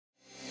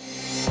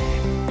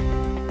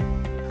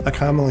I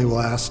commonly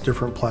will ask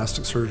different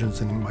plastic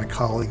surgeons and my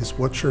colleagues,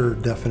 what's your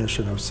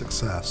definition of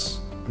success?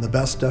 And the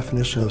best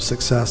definition of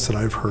success that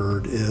I've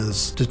heard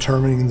is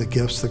determining the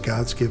gifts that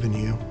God's given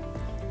you,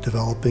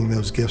 developing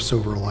those gifts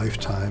over a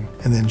lifetime,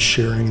 and then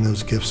sharing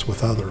those gifts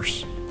with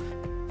others.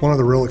 One of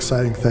the real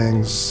exciting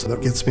things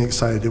that gets me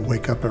excited to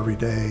wake up every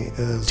day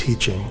is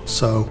teaching.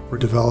 So we're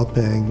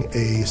developing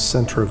a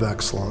center of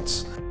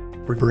excellence.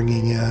 We're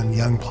bringing in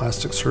young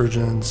plastic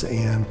surgeons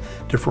and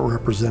different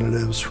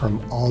representatives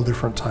from all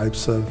different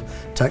types of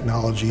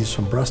technologies,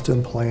 from breast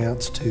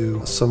implants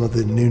to some of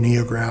the new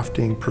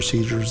neografting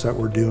procedures that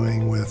we're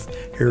doing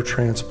with hair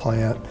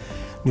transplant,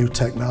 new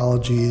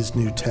technologies,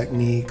 new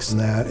techniques, and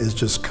that is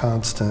just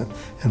constant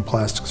in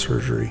plastic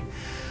surgery.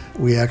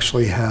 We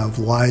actually have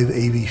live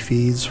AV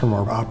feeds from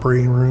our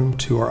operating room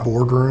to our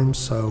boardroom,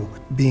 so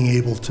being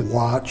able to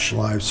watch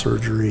live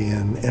surgery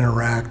and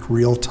interact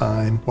real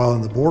time while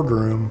in the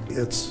boardroom,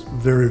 it's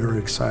very, very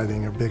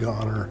exciting, a big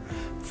honor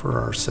for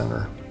our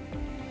center.